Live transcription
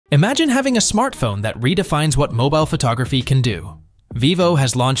Imagine having a smartphone that redefines what mobile photography can do. Vivo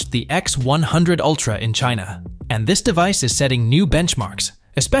has launched the X100 Ultra in China, and this device is setting new benchmarks,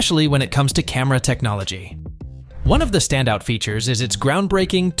 especially when it comes to camera technology. One of the standout features is its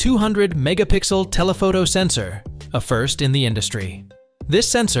groundbreaking 200-megapixel telephoto sensor, a first in the industry. This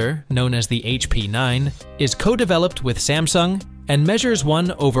sensor, known as the HP9, is co-developed with Samsung and measures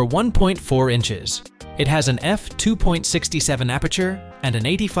 1/1.4 inches. It has an f2.67 aperture and an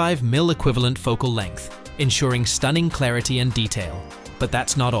 85mm equivalent focal length, ensuring stunning clarity and detail. But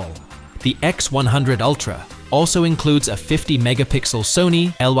that's not all. The X100 Ultra also includes a 50-megapixel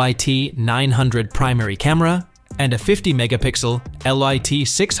Sony LYT900 primary camera and a 50-megapixel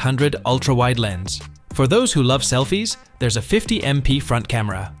LYT600 ultra-wide lens. For those who love selfies, there's a 50MP front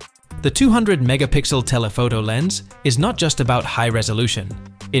camera. The 200-megapixel telephoto lens is not just about high resolution.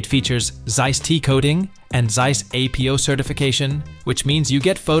 It features Zeiss T coating and Zeiss APO certification, which means you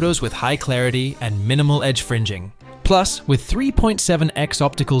get photos with high clarity and minimal edge fringing. Plus, with 3.7x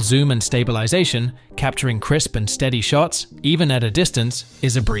optical zoom and stabilization, capturing crisp and steady shots, even at a distance,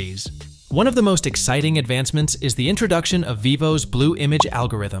 is a breeze. One of the most exciting advancements is the introduction of Vivo's BlueImage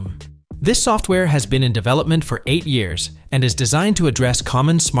algorithm. This software has been in development for 8 years and is designed to address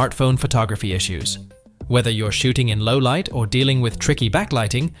common smartphone photography issues. Whether you're shooting in low light or dealing with tricky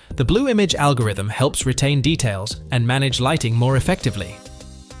backlighting, the BlueImage algorithm helps retain details and manage lighting more effectively.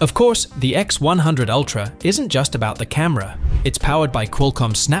 Of course, the X100 Ultra isn't just about the camera. It's powered by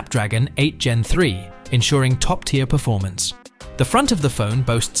Qualcomm's Snapdragon 8 Gen 3, ensuring top-tier performance. The front of the phone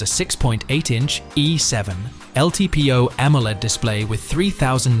boasts a 6.8-inch E7 LTPO AMOLED display with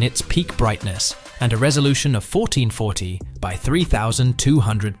 3000 nits peak brightness and a resolution of 1440 by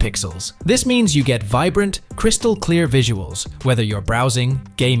 3200 pixels. This means you get vibrant, crystal clear visuals, whether you're browsing,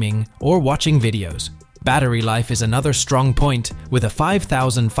 gaming, or watching videos. Battery life is another strong point, with a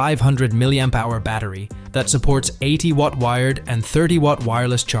 5500 mAh battery that supports 80-watt wired and 30-watt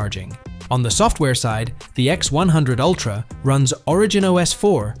wireless charging. On the software side, the X100 Ultra runs Origin OS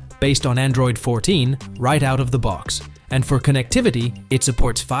 4 based on Android 14 right out of the box. And for connectivity, it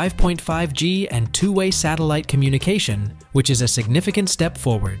supports 5.5G and two-way satellite communication, which is a significant step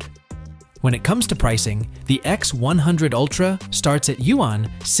forward. When it comes to pricing, the X100 Ultra starts at yuan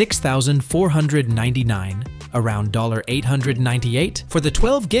 6,499, around $898 for the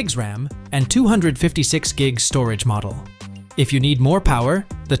 12 gigs RAM and 256 gigs storage model. If you need more power,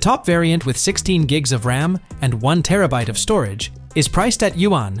 the top variant with 16 gigs of RAM and 1 terabyte of storage is priced at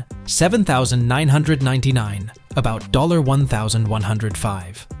yuan 7,999, about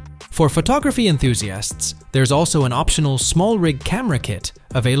 $1,105. For photography enthusiasts, there's also an optional small rig camera kit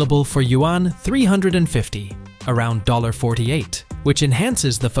available for yuan 350, around $48, which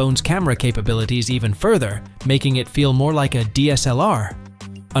enhances the phone's camera capabilities even further, making it feel more like a DSLR.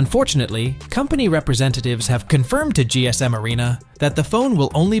 Unfortunately, company representatives have confirmed to GSM Arena that the phone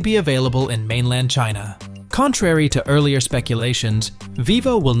will only be available in mainland China. Contrary to earlier speculations,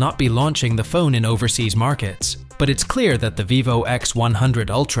 Vivo will not be launching the phone in overseas markets, but it's clear that the Vivo X100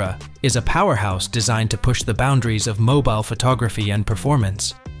 Ultra is a powerhouse designed to push the boundaries of mobile photography and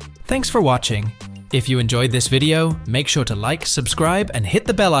performance. Thanks for watching. If you enjoyed this video, make sure to like, subscribe, and hit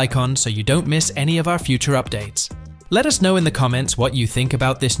the bell icon so you don't miss any of our future updates. Let us know in the comments what you think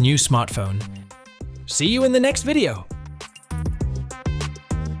about this new smartphone. See you in the next video!